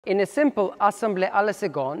In a simple assemblée à la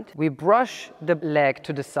seconde, we brush the leg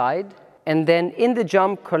to the side and then in the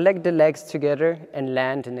jump collect the legs together and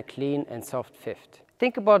land in a clean and soft fifth.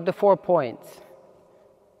 Think about the 4 points.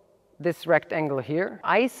 This rectangle here.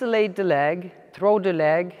 Isolate the leg, throw the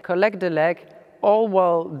leg, collect the leg, all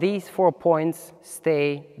while these 4 points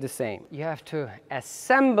stay the same. You have to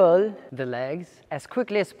assemble the legs as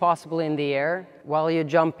quickly as possible in the air while you're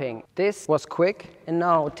jumping. This was quick, and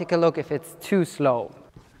now take a look if it's too slow.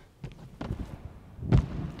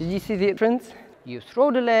 Did you see the difference? You throw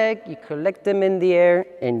the leg, you collect them in the air,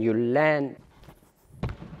 and you land.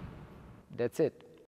 That's it.